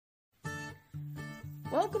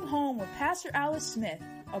Welcome Home with Pastor Alice Smith,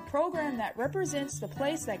 a program that represents the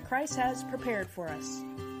place that Christ has prepared for us.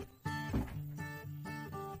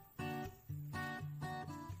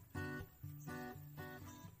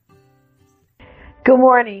 Good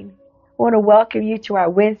morning. I want to welcome you to our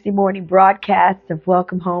Wednesday morning broadcast of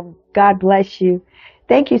Welcome Home. God bless you.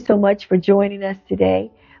 Thank you so much for joining us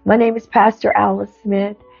today. My name is Pastor Alice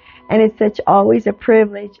Smith, and it's such always a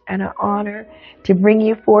privilege and an honor to bring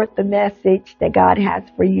you forth the message that God has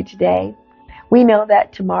for you today. We know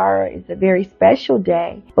that tomorrow is a very special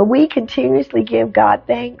day, but we continuously give God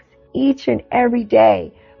thanks each and every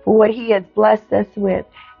day for what He has blessed us with.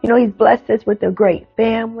 You know, He's blessed us with a great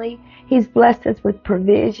family. He's blessed us with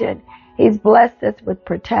provision. He's blessed us with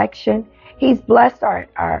protection. He's blessed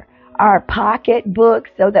our pocketbook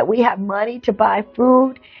so that we have money to buy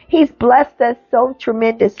food. He's blessed us so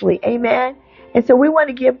tremendously. Amen. And so we want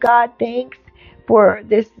to give God thanks for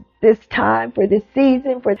this time, for this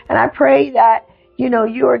season, and I pray that,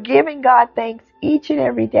 you are giving God thanks each and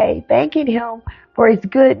every day, thanking Him for His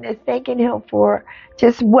goodness, thanking Him for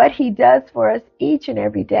just what He does for us each and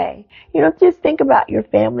every day. Just think about your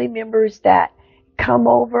family members that come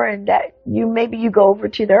over and that maybe you go over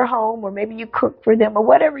to their home, or maybe you cook for them, or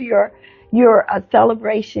whatever your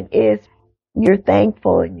celebration is. You're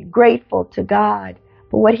thankful and you're grateful to God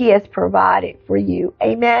for what He has provided for you.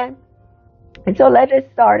 Amen. And so let us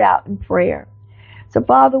start out in prayer. So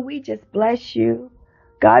Father, we just bless you.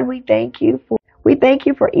 God, we thank you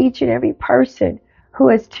for each and every person who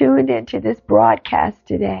has tuned into this broadcast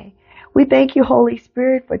today. We thank you, Holy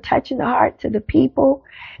Spirit, for touching the hearts of the people.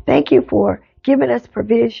 Thank you for giving us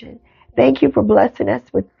provision. Thank you for blessing us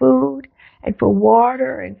with food and for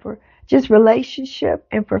water and for just relationship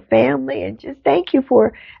and for family. And just thank you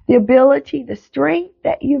for the ability, the strength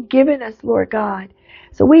that you've given us, Lord God.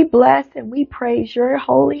 So we bless and we praise your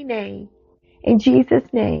holy name. In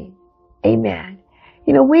Jesus' name, amen.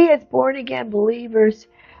 We as born again believers,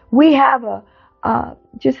 we have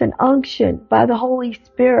just an unction by the Holy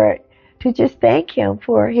Spirit to just thank Him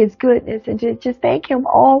for His goodness and to just thank Him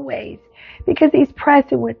always, because He's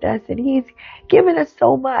present with us and He's given us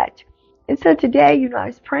so much. And so today, I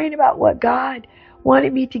was praying about what God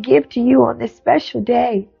wanted me to give to you on this special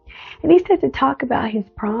day. And He said to talk about His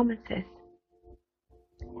promises.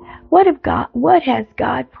 What has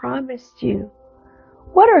God promised you?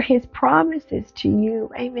 What are His promises to you?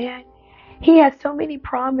 Amen. He has so many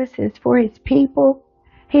promises for His people.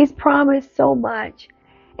 He's promised so much.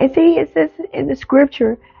 And see, it says in the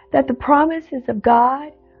scripture that the promises of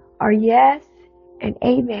God are yes and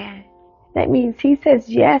amen. That means He says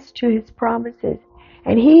yes to His promises.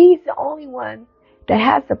 And He's the only one that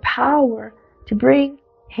has the power to bring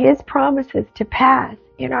His promises to pass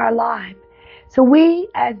in our life. So we,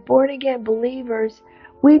 as born again believers,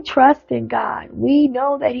 we trust in God. We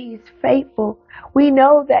know that He is faithful. We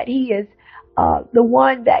know that He is the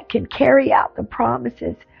one that can carry out the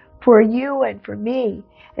promises for you and for me.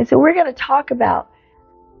 And so we're going to talk about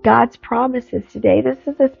God's promises today. This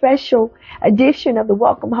is a special edition of the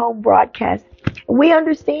Welcome Home broadcast. We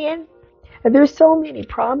understand that there's so many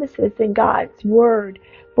promises in God's Word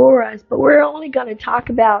for us, but we're only going to talk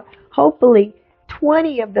about, hopefully,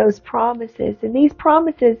 20 of those promises. And these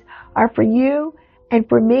promises are for you and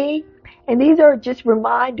for me. And these are just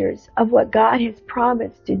reminders of what God has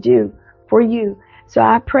promised to do for you. So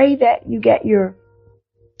I pray that you get your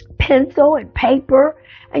pencil and paper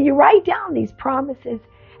and you write down these promises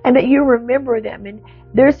and that you remember them. And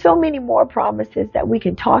there's so many more promises that we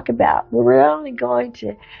can talk about. We're only going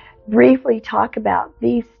to briefly talk about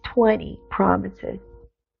these 20 promises,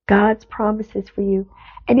 God's promises for you.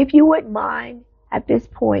 And if you wouldn't mind at this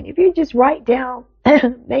point, if you just write down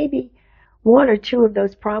maybe one or two of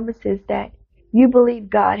those promises that you believe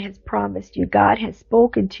God has promised you, God has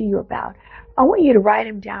spoken to you about, I want you to write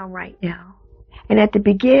them down right now. And at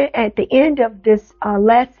the end of this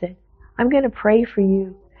lesson, I'm going to pray for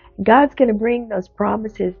you. God's going to bring those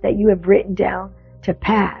promises that you have written down to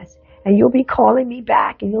pass. And you'll be calling me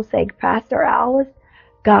back and you'll say, Pastor Alice,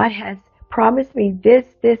 God has promised me this,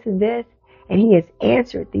 this, and this, and He has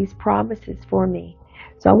answered these promises for me.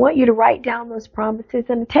 So I want you to write down those promises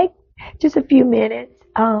and take just a few minutes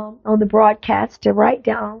on the broadcast to write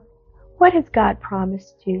down, what has God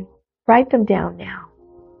promised you? Write them down now.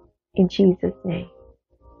 In Jesus' name.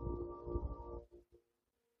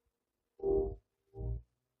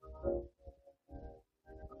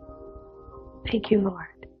 Thank you, Lord.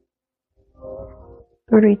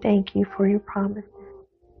 Lord, we thank you for your promises.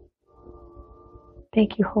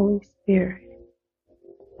 Thank you, Holy Spirit.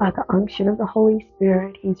 By the unction of the Holy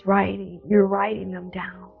Spirit, you're writing them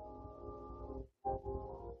down.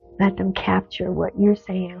 Let them capture what you're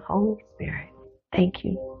saying, Holy Spirit. Thank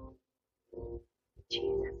you. In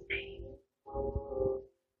Jesus' name.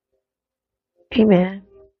 Amen.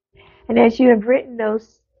 And as you have written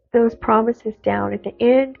those promises down at the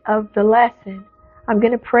end of the lesson, I'm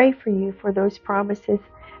going to pray for you for those promises.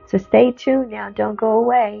 So stay tuned now. Don't go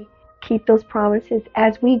away. Keep those promises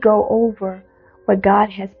as we go over what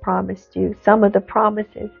God has promised you. Some of the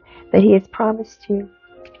promises that He has promised you.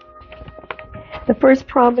 The first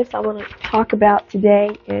promise I want to talk about today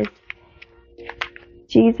is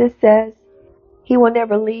Jesus says He will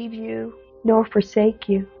never leave you nor forsake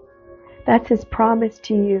you. That's His promise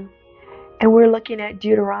to you. And we're looking at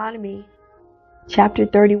Deuteronomy chapter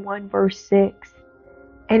 31 verse 6.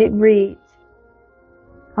 And it reads,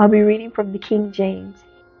 I'll be reading from the King James.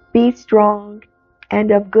 Be strong and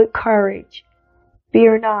of good courage.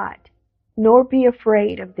 Fear not, nor be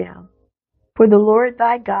afraid of them. For the Lord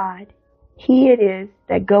thy God, He it is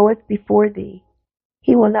that goeth before thee.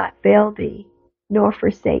 He will not fail thee, nor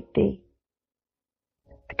forsake thee.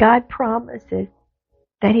 God promises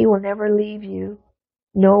that He will never leave you,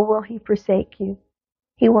 nor will He forsake you.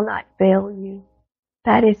 He will not fail you.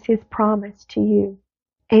 That is His promise to you.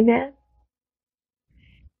 Amen.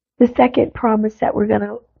 The second promise that we're going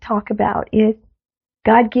to talk about is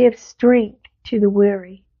God gives strength to the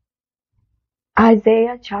weary.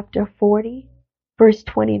 Isaiah chapter 40, verse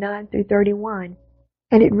 29 through 31.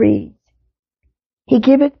 And it reads, He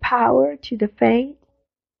giveth power to the faint,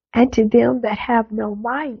 and to them that have no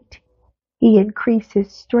might He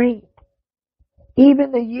increases strength.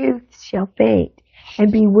 Even the youth shall faint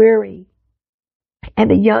and be weary,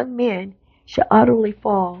 and the young men shall utterly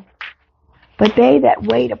fall. But they that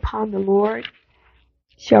wait upon the Lord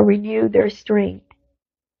shall renew their strength.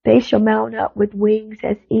 They shall mount up with wings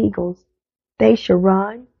as eagles. They shall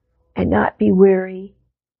run and not be weary,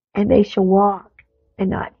 and they shall walk and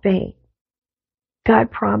not faint.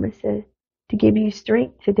 God promises to give you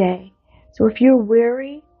strength today. So if you're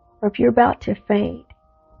weary or if you're about to faint,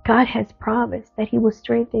 God has promised that He will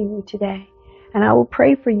strengthen you today. And I will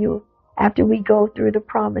pray for you after we go through the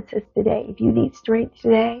promises today. If you need strength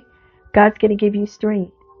today, God's going to give you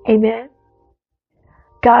strength. Amen.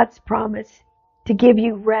 God's promise to give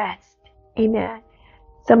you rest. Amen.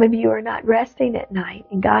 Some of you are not resting at night,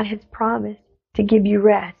 and God has promised to give you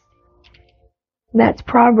rest. And that's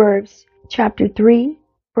Proverbs chapter 3,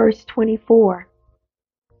 verse 24.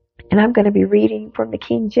 And I'm going to be reading from the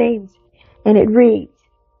King James, and it reads,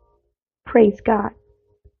 praise God.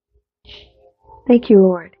 Thank you,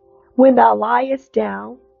 Lord. When thou liest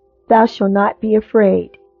down, thou shalt not be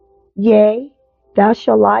afraid. Yea, thou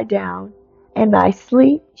shalt lie down, and thy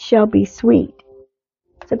sleep shall be sweet.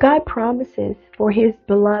 So God promises for His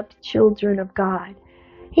beloved children of God.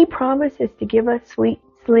 He promises to give us sweet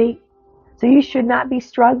sleep. So you should not be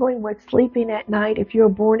struggling with sleeping at night if you're a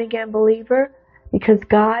born-again believer, because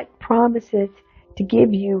God promises to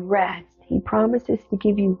give you rest. He promises to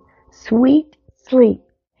give you sweet sleep.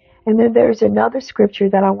 And then there's another scripture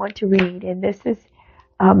that I want to read, and this is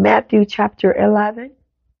Matthew chapter 11,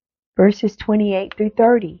 verses 28 through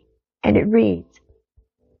 30. And it reads,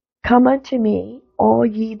 Come unto me, all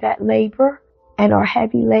ye that labor and are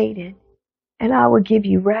heavy laden, and I will give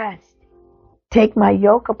you rest. Take my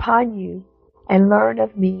yoke upon you, and learn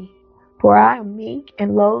of me, for I am meek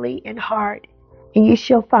and lowly in heart, and ye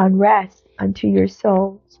shall find rest unto your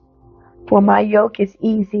souls. For my yoke is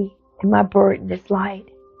easy, and my burden is light.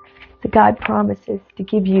 So God promises to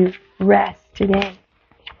give you rest today.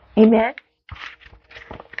 Amen.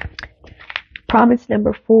 Promise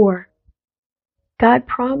number 4. God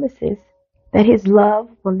promises that His love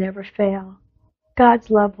will never fail. God's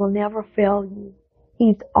love will never fail you.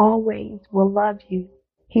 He always will love you.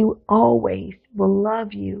 He always will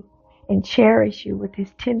love you and cherish you with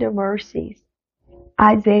His tender mercies.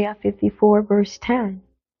 Isaiah 54 verse 10.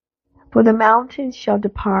 For the mountains shall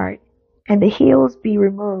depart and the hills be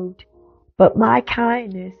removed, but my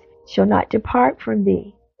kindness shall not depart from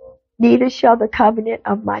thee, neither shall the covenant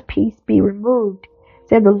of my peace be removed,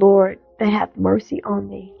 said the Lord that hath mercy on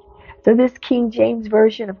thee. So this King James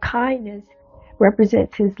version of kindness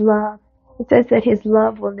represents His love. It says that His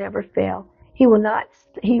love will never fail. He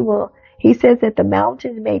says that the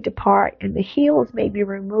mountains may depart and the hills may be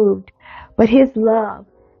removed, but His love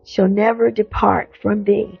shall never depart from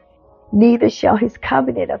thee, neither shall His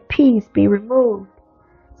covenant of peace be removed,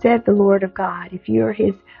 said the Lord of God. If you're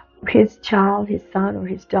His child, His son, or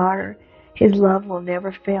His daughter, His love will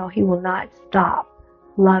never fail. He will not stop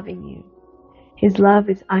loving you. His love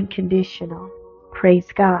is unconditional.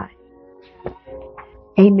 Praise God.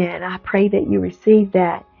 Amen. I pray that you receive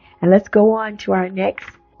that. And let's go on to our next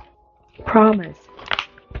promise.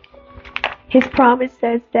 His promise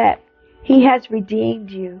says that He has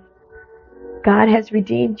redeemed you. God has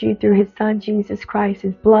redeemed you through His Son Jesus Christ,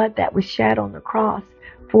 His blood that was shed on the cross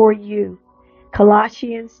for you.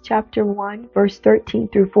 Colossians chapter 1, verse 13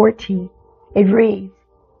 through 14. It reads,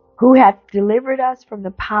 "Who hath delivered us from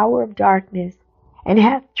the power of darkness, and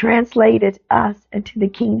hath translated us into the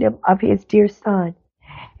kingdom of His dear Son,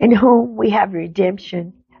 in whom we have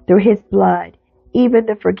redemption through His blood, even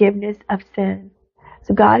the forgiveness of sins."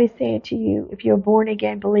 So God is saying to you, if you're a born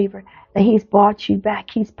again believer, that He's bought you back.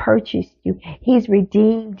 He's purchased you. He's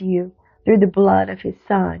redeemed you through the blood of His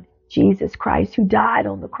Son, Jesus Christ, who died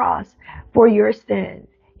on the cross for your sins.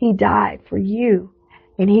 He died for you,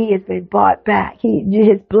 and He has been bought back.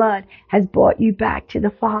 His blood has bought you back to the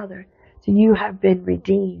Father. So you have been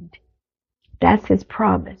redeemed. That's His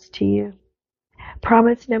promise to you.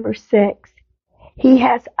 Promise number 6. He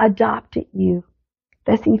has adopted you.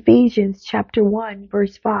 That's Ephesians chapter 1,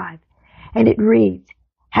 verse 5. And it reads,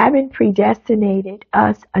 "Having predestinated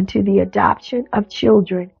us unto the adoption of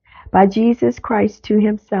children by Jesus Christ to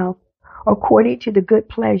Himself, according to the good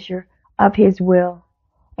pleasure of His will."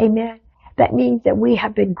 Amen. That means that we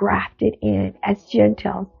have been grafted in as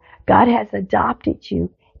Gentiles. God has adopted you.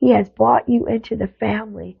 He has brought you into the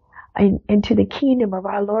family and into the kingdom of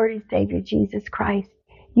our Lord and Savior Jesus Christ.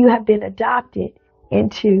 You have been adopted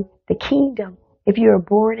into the kingdom if you're a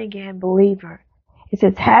born again believer. It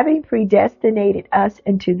says, having predestinated us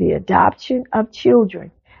into the adoption of children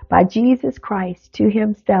by Jesus Christ to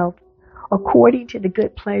Himself, according to the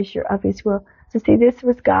good pleasure of His will. So see, this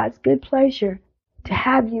was God's good pleasure, to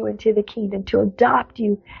have you into the kingdom, to adopt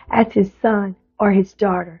you as His son or His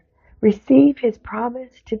daughter. Receive His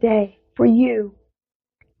promise today for you.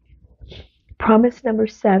 Promise number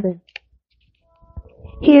 7.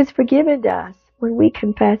 He has forgiven us when we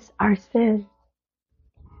confess our sins.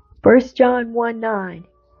 1 John 1:9.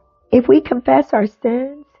 If we confess our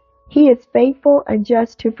sins, He is faithful and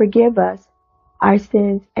just to forgive us our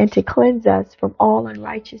sins and to cleanse us from all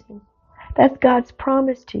unrighteousness. That's God's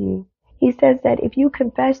promise to you. He says that if you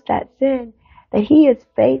confess that sin, that He is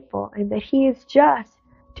faithful and that He is just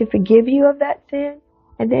to forgive you of that sin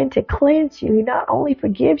and then to cleanse you. He not only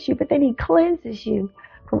forgives you, but then He cleanses you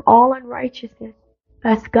from all unrighteousness.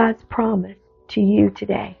 That's God's promise to you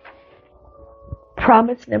today.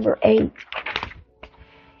 Promise number 8.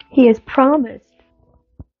 He has promised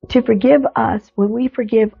to forgive us when we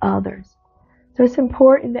forgive others. So it's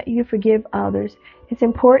important that you forgive others. It's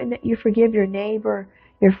important that you forgive your neighbor,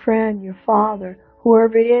 your friend, your father,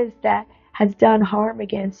 whoever it is that has done harm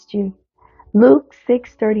against you. Luke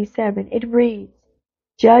 6:37, it reads,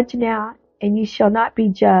 "Judge not, and you shall not be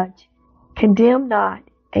judged. Condemn not,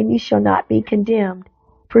 and you shall not be condemned.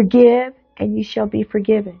 Forgive, and you shall be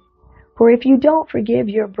forgiven." For if you don't forgive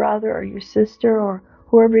your brother or your sister or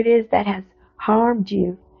whoever it is that has harmed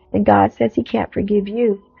you, then God says He can't forgive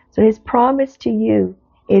you. So His promise to you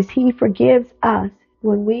is He forgives us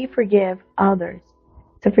when we forgive others.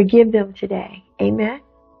 So forgive them today. Amen.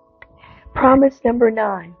 Promise number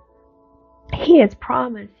 9. He has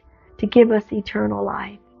promised to give us eternal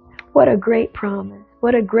life. What a great promise.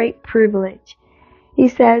 What a great privilege. He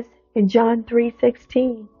says in John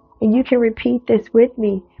 3:16, and you can repeat this with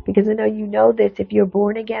me because I know you know this if you're a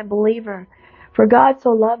born again believer. For God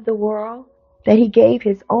so loved the world that He gave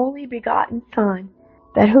His only begotten Son,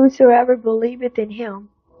 that whosoever believeth in Him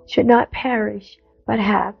should not perish, but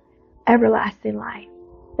have everlasting life.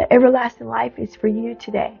 The everlasting life is for you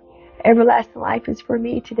today. Everlasting life is for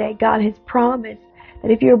me today. God has promised that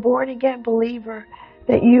if you're a born again believer,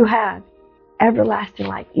 that you have everlasting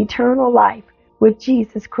life, eternal life with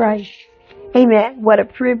Jesus Christ. Amen. What a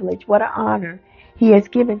privilege, what an honor He has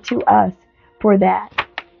given to us for that.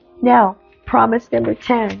 Now, promise number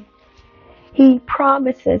 10. He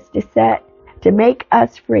promises to make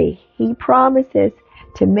us free. He promises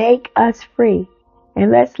to make us free.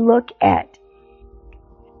 And let's look at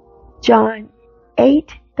John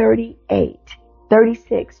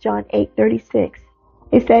 8:36. John 8:36.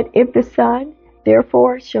 It said, "If the Son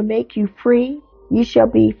therefore shall make you free, you shall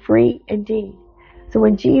be free indeed." So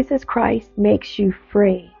when Jesus Christ makes you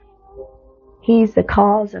free, He's the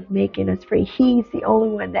cause of making us free. He's the only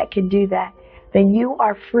one that can do that. Then you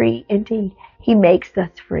are free indeed. He makes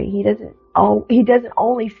us free. He doesn't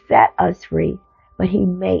only set us free, but He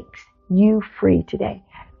makes you free today.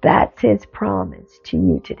 That's His promise to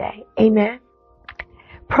you today. Amen.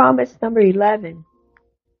 Promise number 11.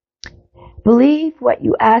 Believe what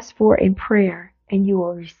you ask for in prayer and you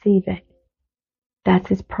will receive it. That's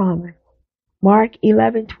His promise. Mark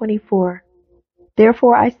 11:24.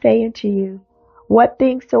 Therefore I say unto you, what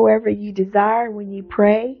things soever you desire when you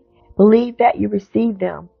pray, believe that you receive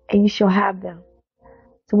them, and you shall have them.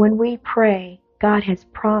 So when we pray, God has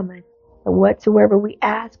promised that whatsoever we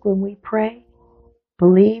ask when we pray,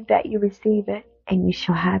 believe that you receive it and you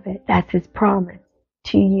shall have it. That's His promise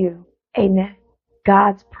to you. Amen.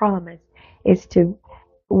 God's promise is to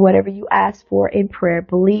whatever you ask for in prayer,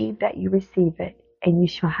 believe that you receive it and you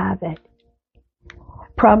shall have it.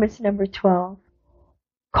 Promise number 12.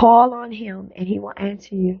 Call on Him and He will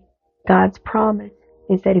answer you. God's promise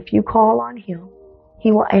is that if you call on Him,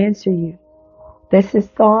 He will answer you. This is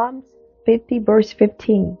Psalms 50 verse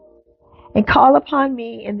 15. And call upon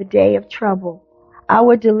me in the day of trouble. I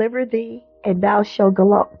will deliver thee and thou shalt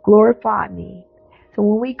glorify me. So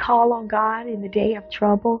when we call on God in the day of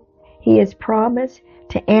trouble, He has promised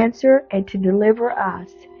to answer and to deliver us.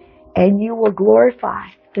 And you will glorify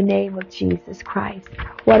the name of Jesus Christ.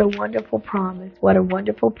 What a wonderful promise. What a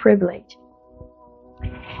wonderful privilege.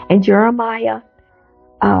 And Jeremiah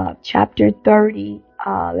chapter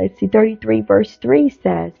 33 verse 3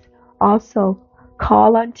 says, also,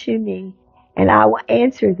 call unto me, and I will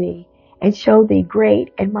answer thee, and show thee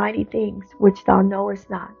great and mighty things which thou knowest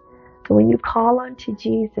not. So when you call unto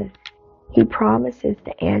Jesus, He promises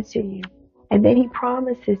to answer you. And then He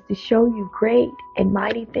promises to show you great and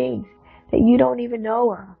mighty things that you don't even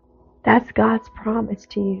know of. That's God's promise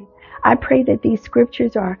to you. I pray that these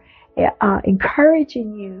scriptures are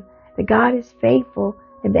encouraging you that God is faithful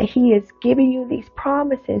and that He is giving you these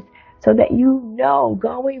promises so that you know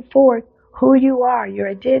going forth who you are. Your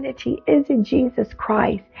identity is in Jesus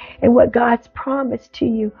Christ and what God's promised to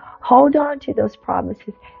you. Hold on to those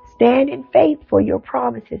promises. Stand in faith for your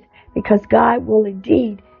promises because God will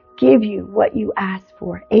indeed give you what you ask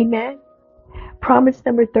for. Amen. Promise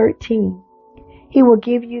number 13. He will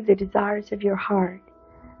give you the desires of your heart.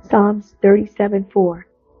 Psalms 37:4.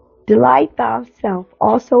 Delight thyself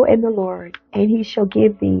also in the Lord, and He shall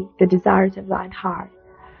give thee the desires of thine heart.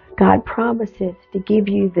 God promises to give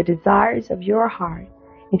you the desires of your heart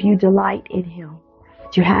if you delight in Him.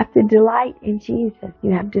 But you have to delight in Jesus.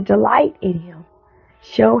 You have to delight in Him.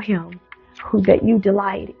 Show Him that you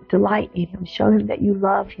delight in Him. Show Him that you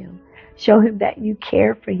love Him. Show Him that you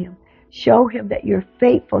care for Him. Show Him that you're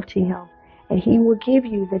faithful to Him. And He will give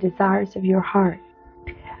you the desires of your heart.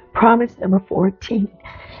 Promise number 14.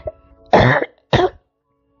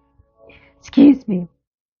 Excuse me.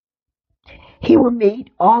 He will meet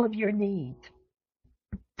all of your needs.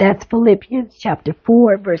 That's Philippians chapter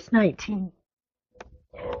 4, verse 19.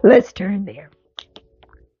 Let's turn there.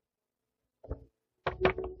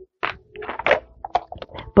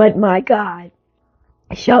 But my God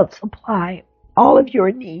shall supply all of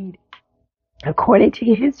your need according to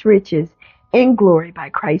His riches in glory by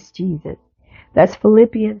Christ Jesus. That's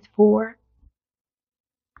Philippians 4,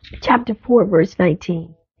 chapter 4, verse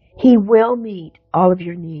 19. He will meet all of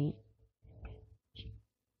your need.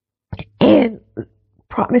 And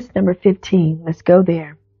promise number 15, let's go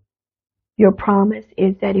there. Your promise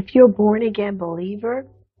is that if you're a born again believer,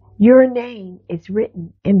 your name is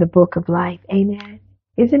written in the book of life. Amen.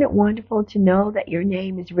 Isn't it wonderful to know that your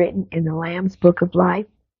name is written in the Lamb's book of life?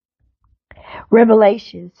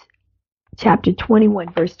 Revelations chapter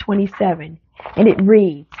 21, verse 27, and it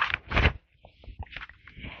reads,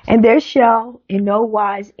 and there shall in no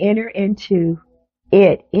wise enter into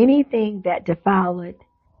it anything that defileth,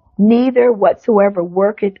 neither whatsoever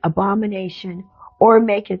worketh abomination or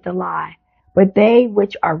maketh a lie, but they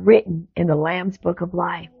which are written in the Lamb's book of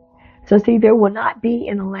life. So see, there will not be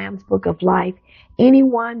in the Lamb's book of life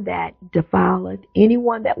anyone that defileth,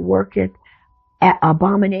 anyone that worketh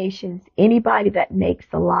abominations, anybody that makes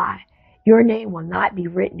a lie. Your name will not be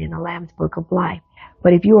written in the Lamb's book of life.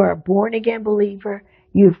 But if you are a born again believer,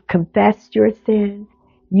 you've confessed your sins,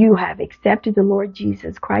 you have accepted the Lord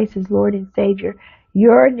Jesus Christ as Lord and Savior,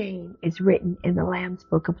 your name is written in the Lamb's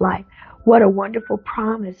book of life. What a wonderful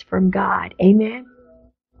promise from God. Amen.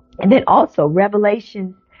 And then also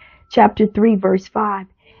Revelation chapter 3, verse 5.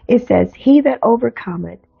 It says, he that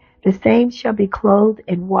overcometh, the same shall be clothed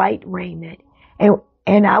in white raiment,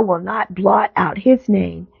 and I will not blot out his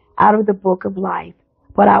name out of the book of life,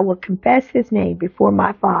 but I will confess his name before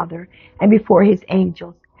my Father and before his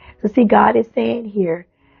angels. So see, God is saying here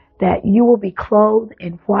that you will be clothed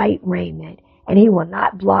in white raiment, and he will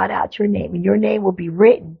not blot out your name, and your name will be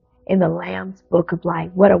written in the Lamb's book of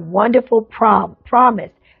life. What a wonderful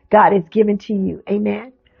promise God has given to you.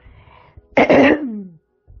 Amen.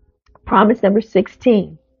 Promise number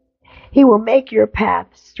 16. He will make your path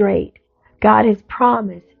straight. God has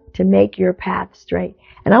promised to make your path straight.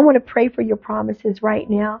 And I want to pray for your promises right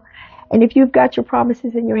now. And if you've got your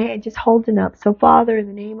promises in your hand, just hold them up. So Father, in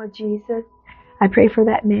the name of Jesus, I pray for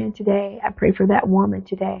that man today. I pray for that woman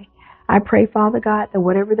today. I pray, Father God, that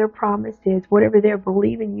whatever their promise is, whatever they're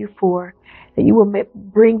believing you for, that you will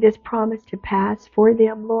bring this promise to pass for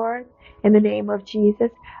them, Lord. In the name of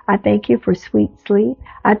Jesus, I thank you for sweet sleep.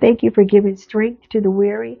 I thank you for giving strength to the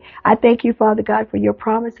weary. I thank you, Father God, for your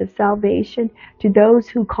promise of salvation to those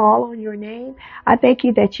who call on your name. I thank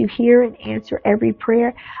you that you hear and answer every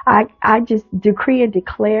prayer. I just decree and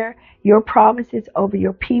declare your promises over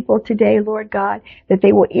your people today, Lord God, that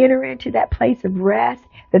they will enter into that place of rest,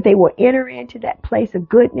 that they will enter into that place of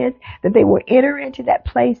goodness, that they will enter into that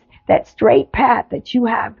place, that straight path that you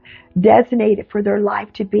have designated for their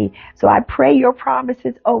life to be. So I pray your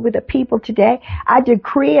promises over the people today. I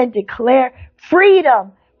decree and declare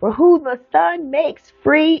freedom. For who the Son makes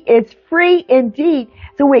free is free indeed.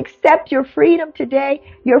 So we accept your freedom today,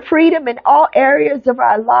 your freedom in all areas of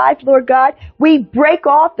our life, Lord God. We break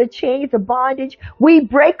off the chains of bondage. We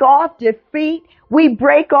break off defeat. We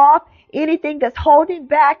break off anything that's holding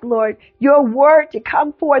back, Lord, your word to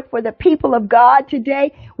come forth for the people of God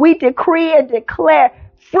today. We decree and declare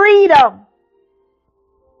freedom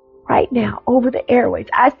right now over the airways.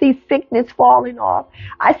 I see sickness falling off.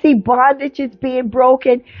 I see bondages being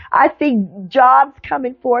broken. I see jobs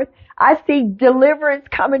coming forth. I see deliverance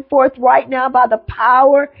coming forth right now by the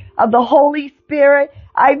power of the Holy Spirit.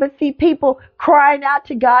 I even see people crying out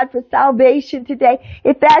to God for salvation today.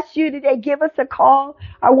 If that's you today, give us a call.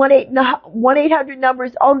 Our 1-800 number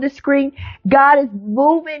is on the screen. God is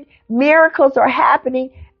moving. Miracles are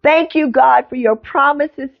happening. Thank you, God, for your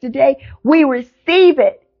promises today. We receive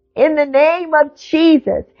it in the name of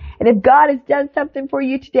Jesus. And if God has done something for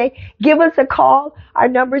you today, give us a call. Our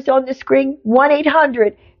number's on the screen,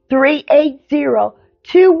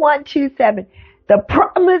 1-800-380-2127. The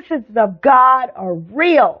promises of God are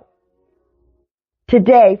real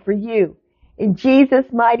today for you. In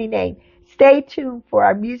Jesus' mighty name. Stay tuned for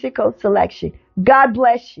our musical selection. God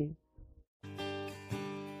bless you.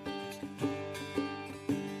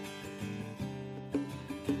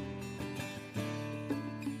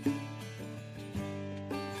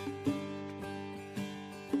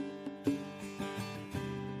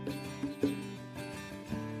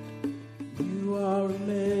 You are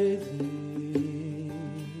amazing,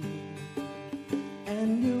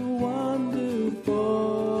 and you're wonderful.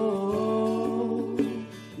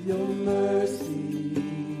 Your mercy,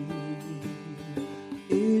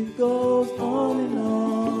 it goes on and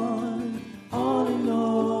on, on and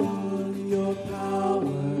on. Your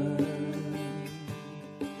power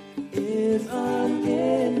is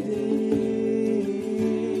unending.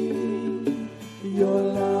 Your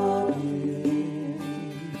love is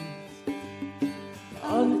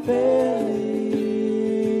unfailing,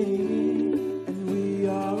 and we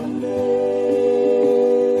are amazed,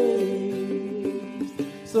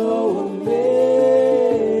 so amazed.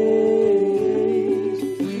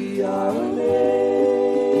 We are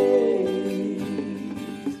amazed,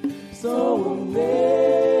 so amazed,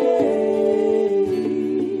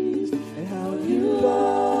 and how you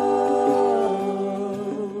love,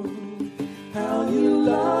 how you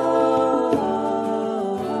love.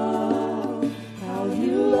 How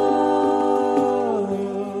you love.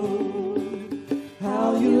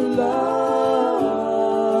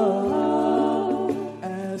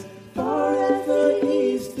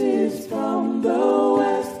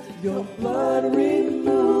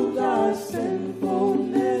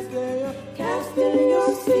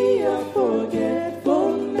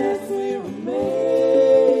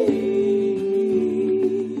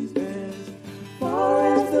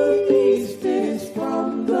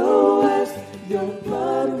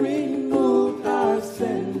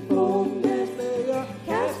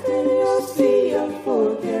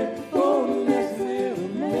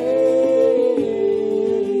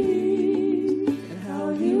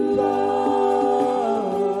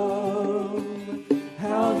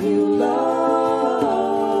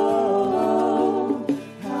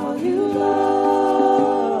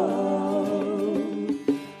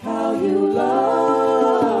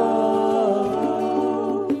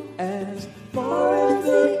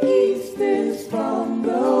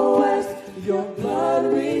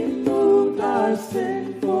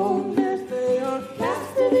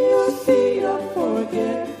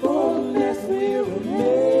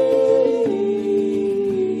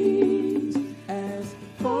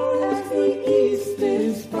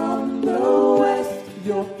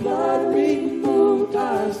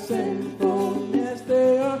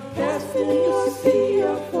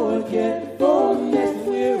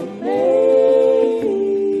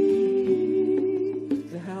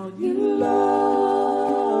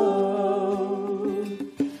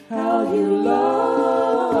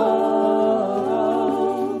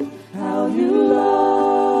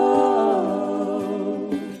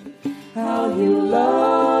 you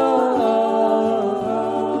love.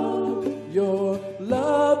 Your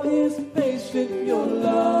love is patient, your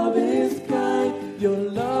love is kind, your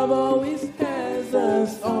love always has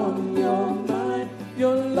us on your mind.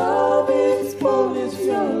 Your love is fullness,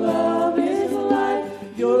 your love is light,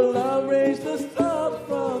 your love raised us up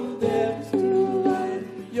from death to life.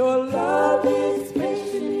 Your love is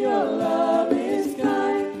patient, your love is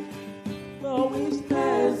kind, always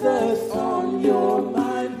has us on your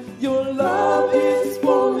mind. Your love is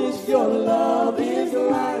fullness, your love is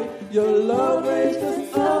light, your love raised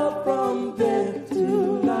us up from death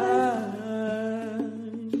to life.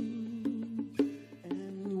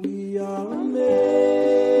 And we are amazed,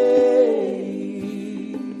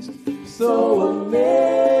 so amazed.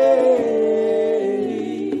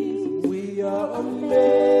 We are amazed,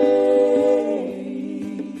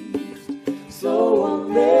 so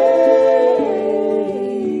amazed.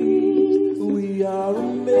 We are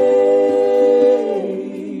amazed,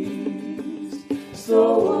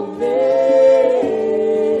 so amazed.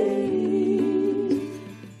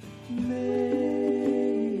 Amazed,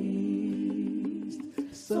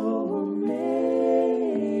 so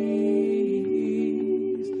amazed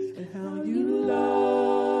at how you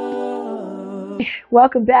love.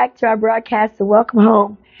 Welcome back to our broadcast and welcome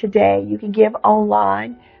home. Today you can give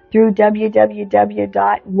online through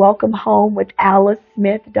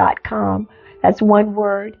www.welcomehomewithalicesmith.com. That's one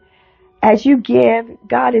word. As you give,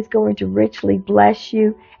 God is going to richly bless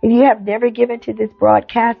you. If you have never given to this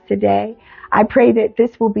broadcast today, I pray that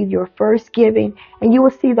this will be your first giving and you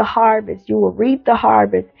will see the harvest. You will reap the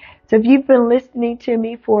harvest. So if you've been listening to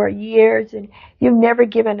me for years and you've never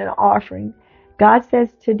given an offering, God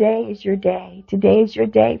says today is your day. Today is your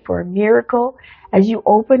day for a miracle. As you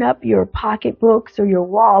open up your pocketbooks or your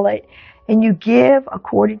wallet and you give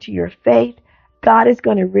according to your faith, God is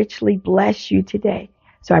going to richly bless you today.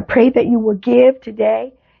 So I pray that you will give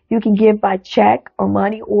today. You can give by check or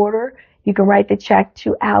money order. You can write the check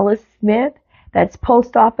to Alice Smith. That's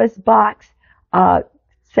Post Office Box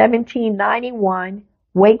 1791,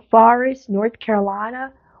 Wake Forest, North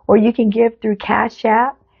Carolina. Or you can give through Cash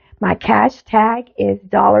App. My cash tag is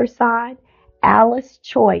 $ Alice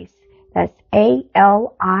Choice. That's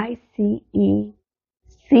ALICECHOICE,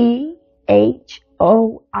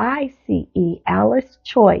 Alice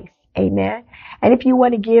Choice. Amen. And if you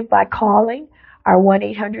want to give by calling, our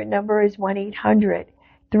 1-800 number is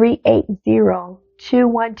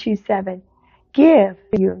 1-800-380-2127. Give.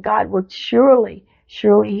 You and God will surely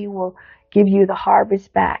He will give you the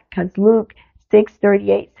harvest back. Because Luke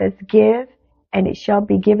 6:38 says, give, and it shall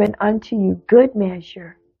be given unto you good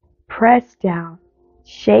measure, pressed down,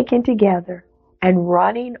 shaken together, and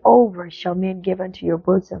running over shall men give unto your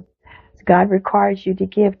bosom. So God requires you to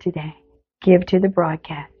give today. Give to the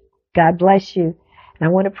broadcast. God bless you. And I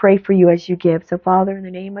want to pray for you as you give. So Father, in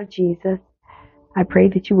the name of Jesus, I pray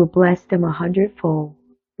that you will bless them 100-fold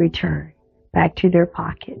return back to their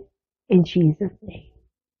pocket. In Jesus' name.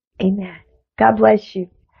 Amen. God bless you.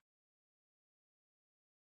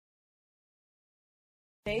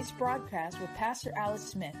 Today's broadcast with Pastor Alice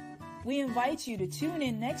Smith. We invite you to tune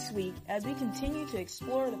in next week as we continue to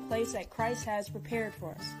explore the place that Christ has prepared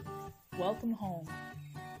for us. Welcome home.